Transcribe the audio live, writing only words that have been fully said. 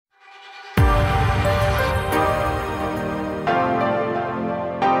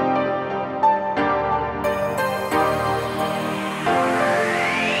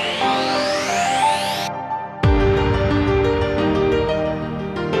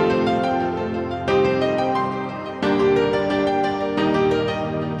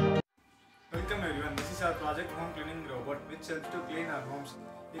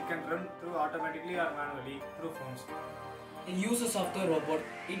run through automatically or manually through phones. The uses of the robot,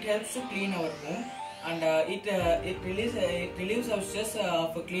 it helps to clean our home, and it relieves our stress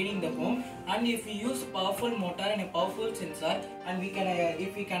of cleaning the home. And if we use powerful motor and a powerful sensor, and we can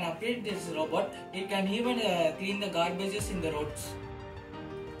if we can operate this robot, it can even clean the garbages in the roads.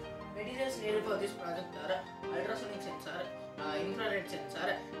 Materials needed for this project are ultrasonic sensor, infrared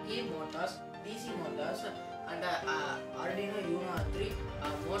sensor, key motors, DC motors, and Arduino Uno 3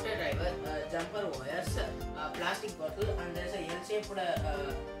 motor driver, jumper wires, plastic bottle, and there is a L-shaped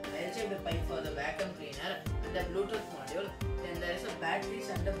pipe for the vacuum cleaner, and a Bluetooth module. Then there is a batteries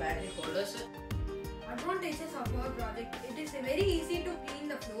and the battery holders. Advantages of our project: it is very easy to clean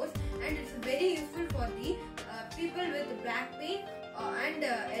the floors, and it's very useful for the people with back pain and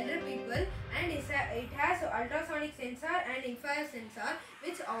elder people, and it has ultrasonic sensor and infrared sensor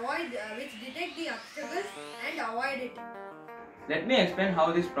which detect the obstacles and avoid it. Let me explain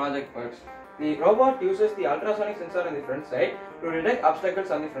how this project works. The robot uses the ultrasonic sensor on the front side to detect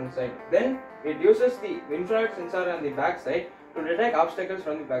obstacles on the front side. Then it uses the infrared sensor on the back side to detect obstacles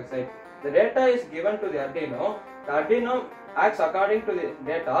from the back side. The data is given to the Arduino. The Arduino acts according to the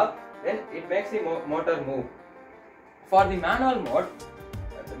data, then it makes the motor move. For the manual mode,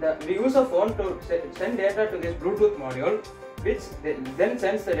 we use a phone to send data to this Bluetooth module, which then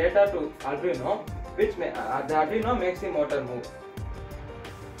sends the data to Arduino, which the Arduino makes the motor move.